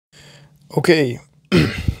Okay,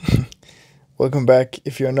 welcome back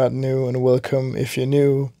if you're not new, and welcome if you're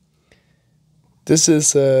new. This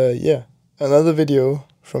is another video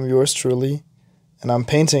from yours truly, and I'm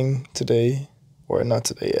painting today, or not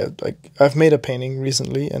today. I've made a painting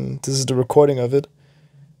recently, and this is the recording of it,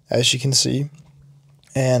 as you can see.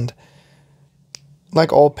 And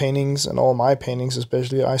like all paintings, and all my paintings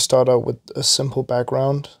especially, I start out with a simple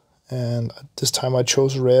background, and this time I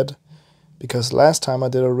chose red because last time I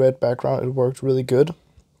did a red background, it worked really good.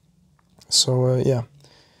 So yeah,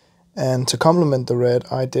 and to complement the red,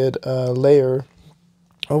 I did a layer.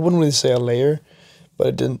 I wouldn't really say a layer, but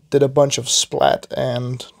I did a bunch of splat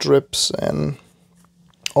and drips and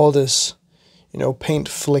all this, paint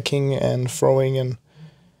flicking and throwing and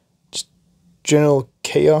just general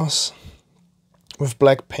chaos with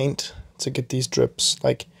black paint to get these drips.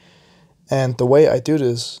 And the way I do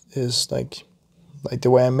this is like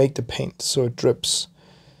the way I make the paint so it drips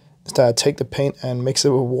is that I take the paint and mix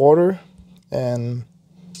it with water and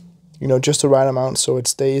just the right amount so it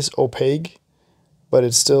stays opaque, but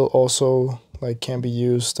it still also can be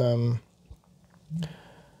used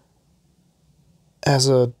as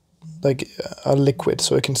a liquid,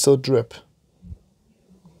 so it can still drip.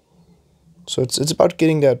 So it's about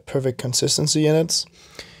getting that perfect consistency, and it's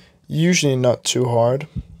usually not too hard.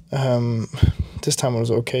 This time it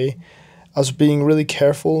was okay. I was being really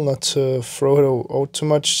careful not to throw it out too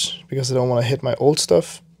much because I don't want to hit my old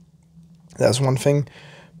stuff. That's one thing.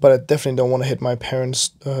 But I definitely don't want to hit my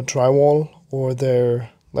parents' drywall or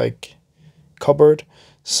their cupboard.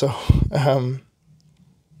 So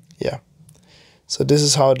yeah. So this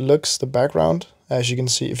is how it looks, the background, as you can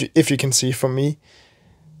see, if you can see from me.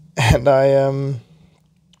 And I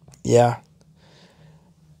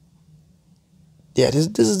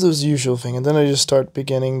this is the usual thing, and then I just start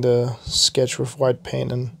beginning the sketch with white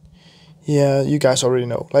paint, and yeah, you guys already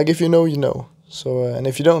know. If you know, you know. So and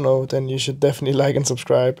if you don't know, then you should definitely like and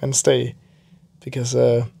subscribe and stay, because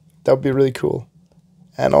that would be really cool.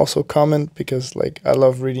 And also comment, because I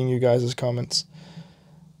love reading you guys' comments.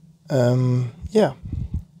 Yeah.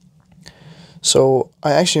 So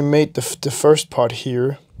I actually made the first part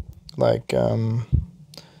here, I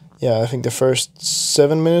think the first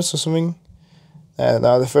 7 minutes or something.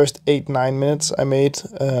 Now the first 8-9 minutes I made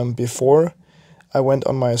before I went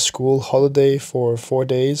on my school holiday for 4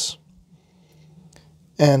 days.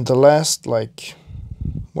 And the last the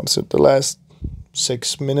last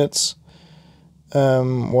 6 minutes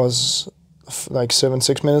was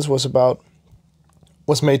 6 minutes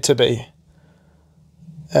was made today,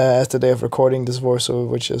 as the day of recording this voiceover,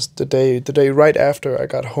 which is the day right after I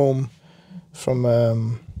got home from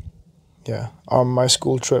on my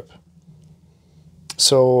school trip.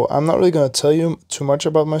 So I'm not really gonna tell you too much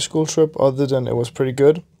about my school trip, other than it was pretty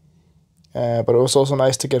good, but it was also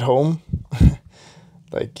nice to get home.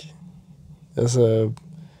 It's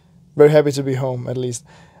very happy to be home. At least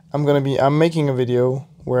I'm making a video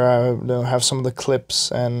where I have some of the clips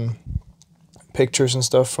and pictures and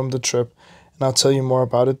stuff from the trip, and I'll tell you more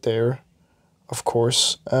about it there, of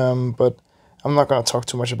course. But I'm not gonna talk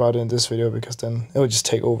too much about it in this video, because then it would just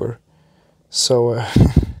take over. So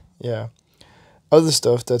yeah. Other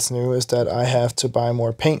stuff that's new is that I have to buy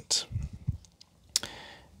more paint,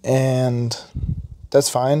 and that's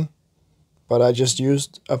fine, but I just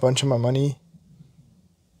used a bunch of my money.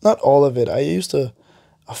 Not all of it. I used a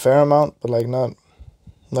fair amount, but not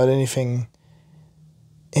anything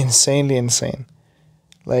insanely insane.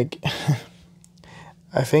 I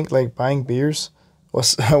think buying beers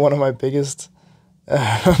was one of my biggest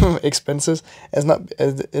expenses.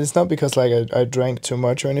 It's not because I drank too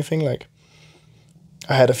much or anything.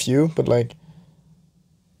 I had a few, but that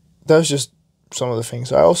was just some of the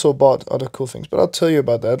things. I also bought other cool things, but I'll tell you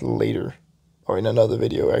about that later, or in another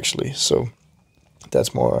video actually. So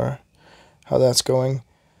that's more how that's going.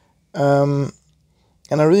 And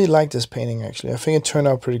I really like this painting actually. I think it turned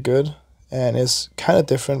out pretty good, and it's kind of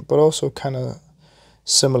different, but also kind of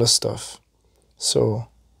similar stuff. So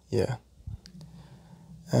yeah.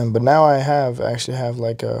 But now I actually have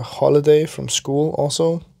a holiday from school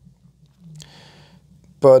also.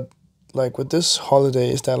 But with this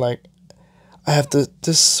holiday is that I have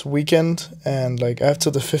this weekend, and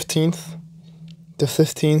after the 15th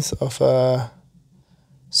of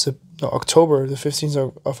October, the 15th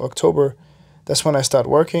of October, that's when I start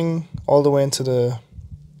working all the way into the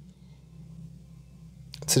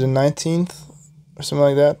 19th or something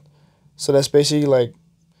like that. So that's basically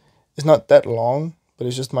it's not that long, but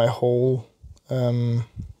it's just my whole my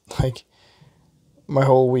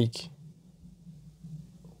whole week.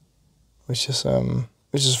 Which is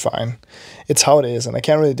fine. It's how it is, and I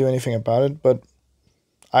can't really do anything about it, but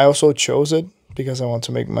I also chose it because I want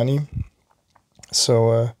to make money.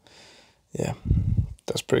 So yeah,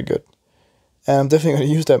 that's pretty good. And I'm definitely going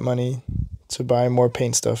to use that money to buy more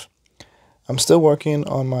paint stuff. I'm still working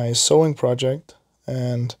on my sewing project,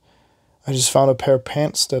 and I just found a pair of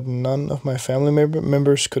pants that none of my family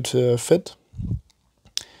members could fit.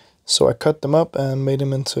 So I cut them up and made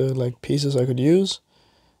them into like pieces I could use.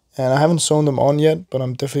 And I haven't sewn them on yet, but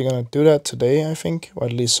I'm definitely going to do that today, I think, or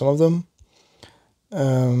at least some of them.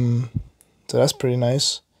 So that's pretty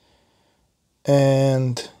nice.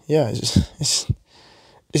 And yeah, it's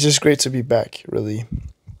just great to be back, really.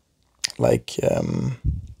 Like,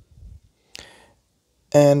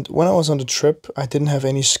 and when I was on the trip, I didn't have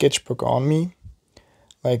any sketchbook on me.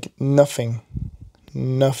 Like, nothing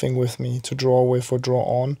with me to draw with or draw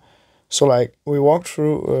on. So, like, we walked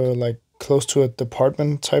through, like, close to a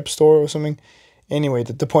department type store or something. Anyway,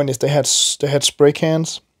 the point is they had spray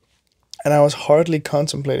cans, and I was hardly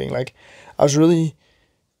contemplating. Like, I was really,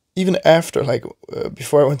 even after, like,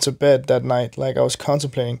 before I went to bed that night, like, I was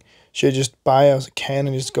contemplating, should I just buy a can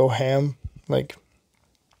and just go ham, like,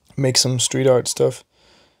 make some street art stuff.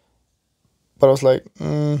 But I was like,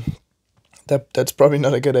 that's probably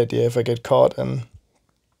not a good idea if I get caught. And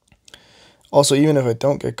also, even if I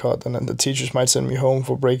don't get caught, then the teachers might send me home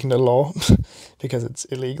for breaking the law because it's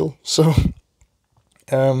illegal. So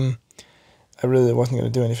I really wasn't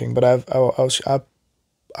going to do anything. But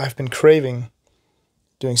I've been craving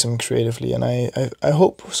doing something creatively, and I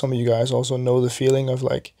hope some of you guys also know the feeling of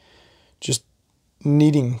like just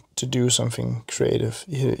needing to do something creative,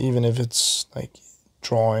 even if it's like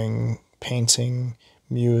drawing, painting,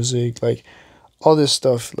 music, like all this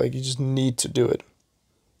stuff. Like, you just need to do it.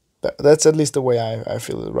 That's at least the way I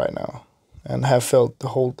feel it right now, and have felt the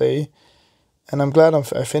whole day. And I'm glad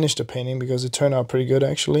I finished the painting because it turned out pretty good,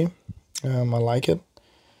 actually. I like it.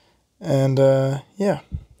 And yeah,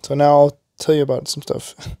 so now I'll tell you about some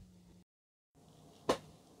stuff.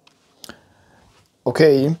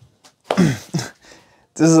 Okay,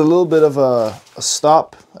 this is a little bit of a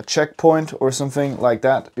stop, a checkpoint or something like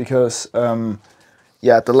that, because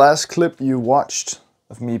yeah, the last clip you watched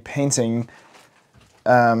of me painting,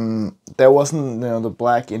 there wasn't, the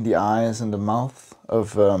black in the eyes and the mouth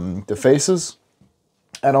of the faces,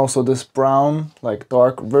 and also this brown, like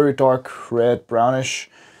very dark red, brownish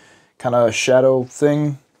kind of shadow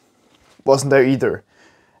thing wasn't there either,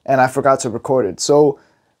 and I forgot to record it. So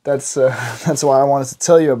that's why I wanted to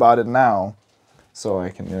tell you about it now, so I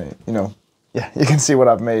can yeah, you can see what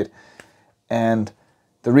I've made. And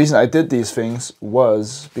the reason I did these things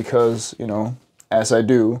was because, as I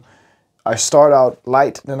do, I start out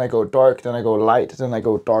light, then I go dark, then I go light, then I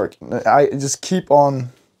go dark. I just keep on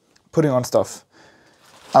putting on stuff.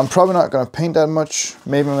 I'm probably not going to paint that much.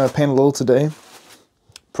 Maybe I'm going to paint a little today.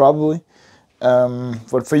 Probably.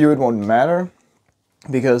 But for you it won't matter,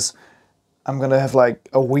 because I'm going to have like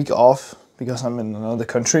a week off because I'm in another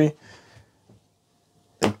country.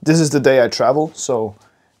 This is the day I travel, so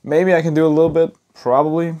maybe I can do a little bit,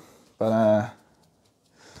 probably. But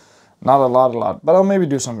not a lot, but I'll maybe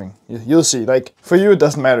do something. You'll see. Like, for you it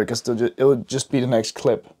doesn't matter because it will just be the next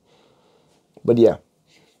clip. But yeah,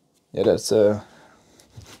 that's the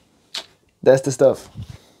stuff.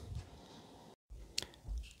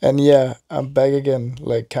 And yeah, I'm back again,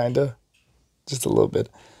 like kinda, just a little bit.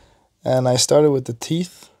 And I started with the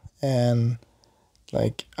teeth, and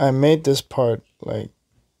like I made this part, like,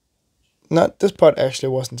 not this part actually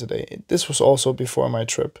wasn't today. This was also before my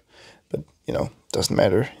trip, but doesn't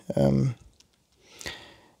matter.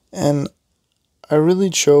 And I really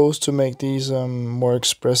chose to make these more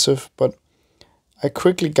expressive, but I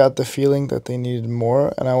quickly got the feeling that they needed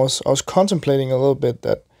more, and I was contemplating a little bit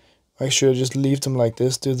that I should just leave them like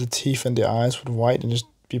this, do the teeth and the eyes with white, and just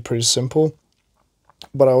be pretty simple.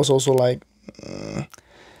 But I was also like,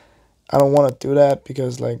 I don't want to do that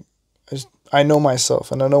because like I know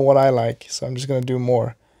myself and I know what I like, so I'm just gonna do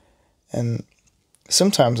more. And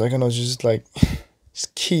sometimes I can just like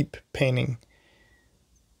just keep painting.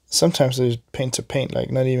 Sometimes I just paint to paint,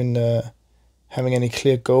 like not even having any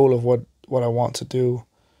clear goal of what I want to do.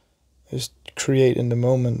 I just create in the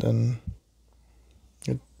moment, and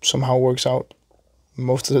it somehow works out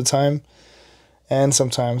most of the time. And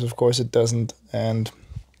sometimes, of course, it doesn't, and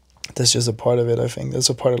that's just a part of it, I think. That's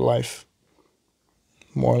a part of life.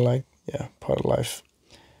 More like, yeah, part of life.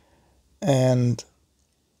 And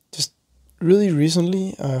just really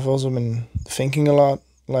recently, I've also been thinking a lot,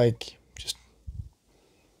 like, just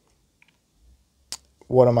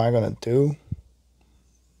what am I gonna do,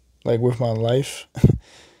 like, with my life?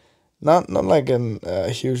 not like a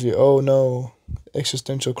hugely, oh no,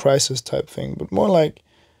 existential crisis type thing, but more like,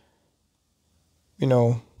 you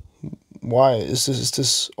know, why is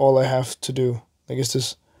this all I have to do? Like, is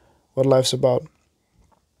this what life's about?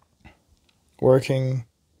 Working,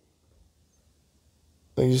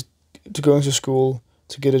 like, just to going to school,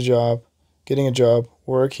 to get a job, getting a job,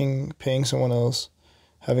 working, paying someone else,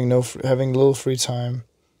 having having little free time,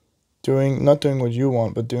 not doing what you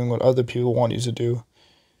want, but doing what other people want you to do.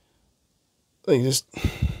 Like, just,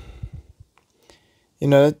 you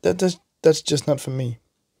know, that's just not for me.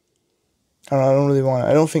 I don't really want.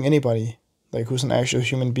 I don't think anybody, like, who's an actual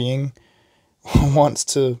human being wants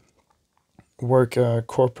to work a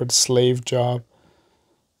corporate slave job.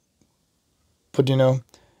 But you know,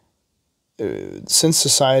 since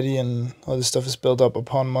society and all this stuff is built up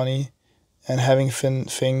upon money, and having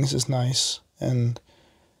things is nice, and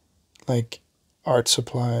like art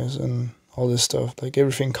supplies and all this stuff, like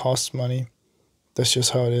everything costs money. That's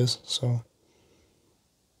just how it is. So,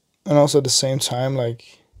 and also at the same time,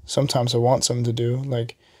 like, sometimes I want something to do.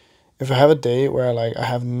 Like, if I have a day where I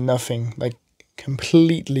have nothing, like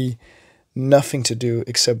completely nothing to do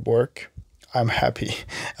except work, I'm happy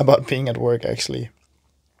about being at work, actually.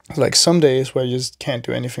 Like, some days where I just can't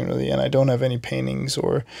do anything really, and I don't have any paintings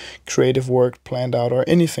or creative work planned out or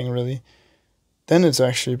anything really, then it's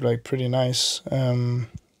actually like pretty nice to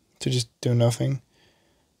just do nothing.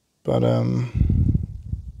 But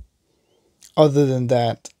other than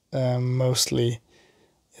that, mostly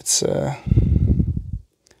it's yeah,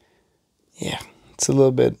 it's a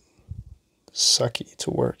little bit sucky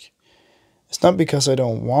to work. It's not because I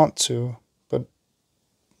don't want to, but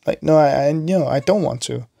like, no, I don't want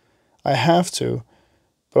to. I have to,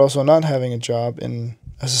 but also not having a job in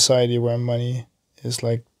a society where money is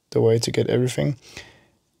like the way to get everything,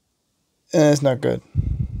 and it's not good.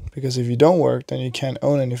 Because if you don't work, then you can't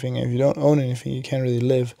own anything. And if you don't own anything, you can't really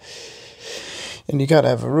live. And you gotta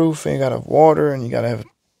have a roof, and you gotta have water, and you gotta have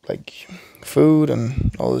like food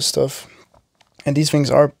and all this stuff. And these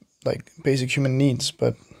things are like basic human needs,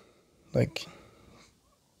 but like,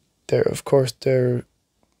 of course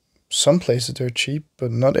some places they're cheap,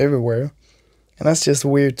 but not everywhere. And that's just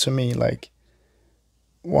weird to me. Like,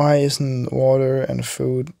 why isn't water and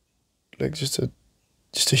food like just a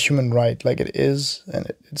human right? Like, it is,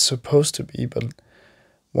 and it's supposed to be, but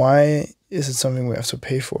why is it something we have to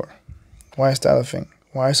pay for? Why is that a thing?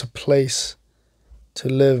 Why is a place to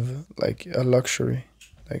live like a luxury,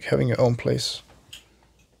 like having your own place,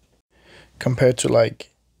 compared to,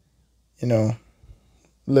 like, you know,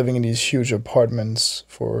 living in these huge apartments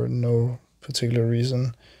for no particular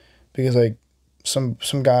reason, because like some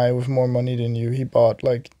guy with more money than you, he bought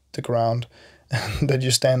like the ground that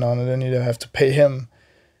you stand on, and then you have to pay him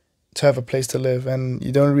to have a place to live. And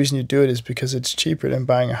the only reason you do it is because it's cheaper than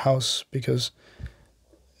buying a house, because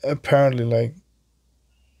apparently, like,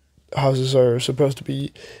 houses are supposed to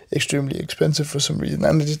be extremely expensive for some reason.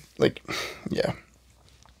 And it's like, yeah,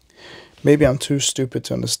 maybe I'm too stupid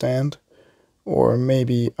to understand, or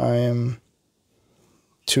maybe I am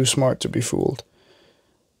too smart to be fooled.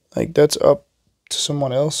 Like, that's up to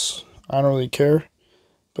someone else. I don't really care,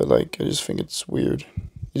 but like, I just think it's weird.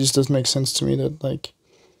 It just doesn't make sense to me that, like,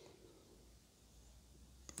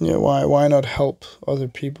 yeah, why not help other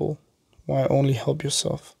people? Why only help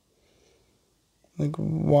yourself? Like,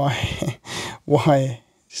 why? Why?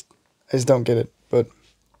 I just don't get it. But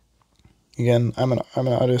again, I'm an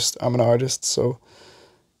artist. I'm an artist, so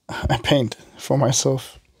I paint for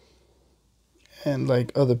myself. And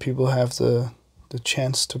like, other people have the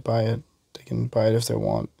chance to buy it. They can buy it if they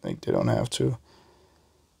want. Like, they don't have to.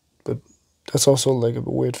 But that's also like a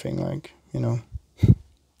weird thing. Like, you know,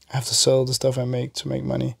 I have to sell the stuff I make to make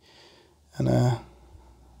money, and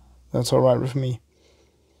that's all right with me,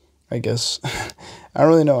 I guess. I don't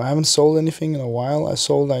really know. I haven't sold anything in a while. I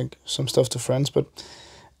sold like some stuff to friends, but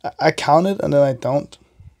I count it and then I don't.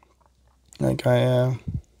 Like, I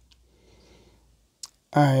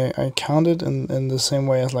count it in the same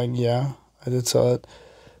way as, like, yeah, I did sell it,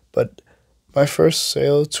 but my first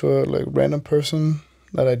sale to a like random person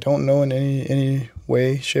that I don't know in any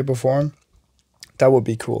way, shape, or form, that would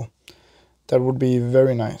be cool. That would be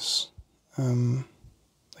very nice.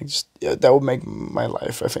 Like, just, yeah, that would make my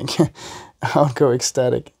life, I think. I would go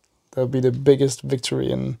ecstatic. That would be the biggest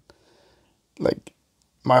victory in like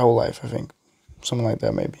my whole life, I think. Something like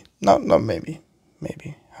that, maybe. Not maybe.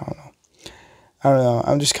 Maybe. I don't know. I don't know.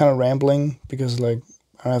 I'm just kind of rambling because, like,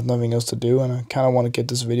 I have nothing else to do, and I kind of want to get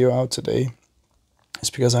this video out today.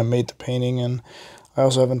 It's because I made the painting, and I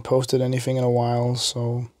also haven't posted anything in a while,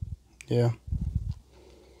 so yeah.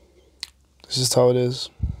 This is how it is.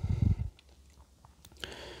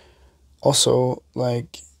 Also,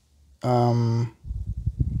 like,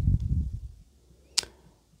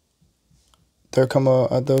 there'll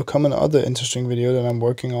come another interesting video that I'm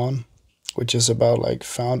working on, which is about like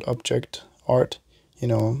found object art, you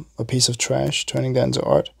know, a piece of trash, turning that into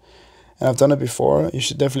art. And I've done it before. You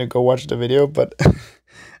should definitely go watch the video, but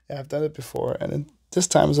yeah, I've done it before, and this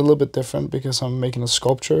time is a little bit different because I'm making a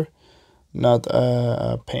sculpture, not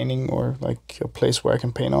a painting or like a place where I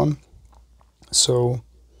can paint on. So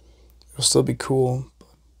it'll still be cool,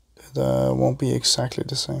 but it won't be exactly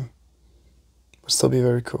the same. It'll still be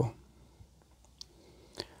very cool.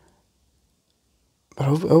 But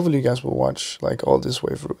hopefully you guys will watch like all this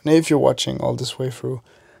way through. And if you're watching all this way through,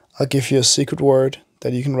 I'll give you a secret word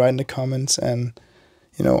that you can write in the comments, and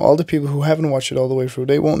you know, all the people who haven't watched it all the way through,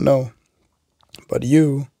 they won't know. But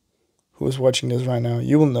you, who is watching this right now,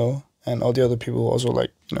 you will know, and all the other people also,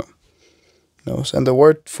 like, you know, knows. And the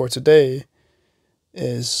word for today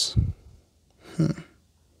is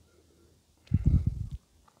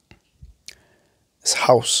is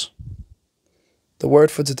house. The word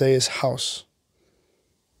for today is house.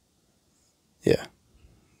 Yeah.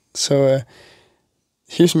 So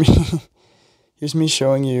here's me here's me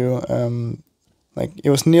showing you like it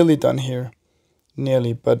was nearly done here.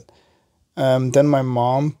 Nearly, but then my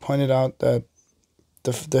mom pointed out that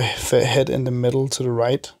the head in the middle to the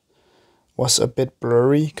right was a bit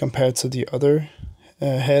blurry compared to the other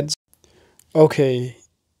heads. Okay,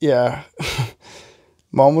 yeah.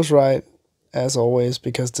 Mom was right as always,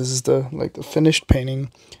 because this is the finished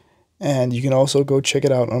painting, and you can also go check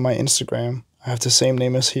it out on my Instagram. I have the same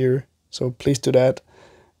name as here, so please do that.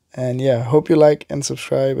 And yeah, hope you like and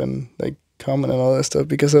subscribe and like comment and all that stuff,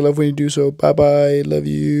 because I love when you do so. Bye bye, love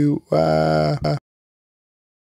you. Bye.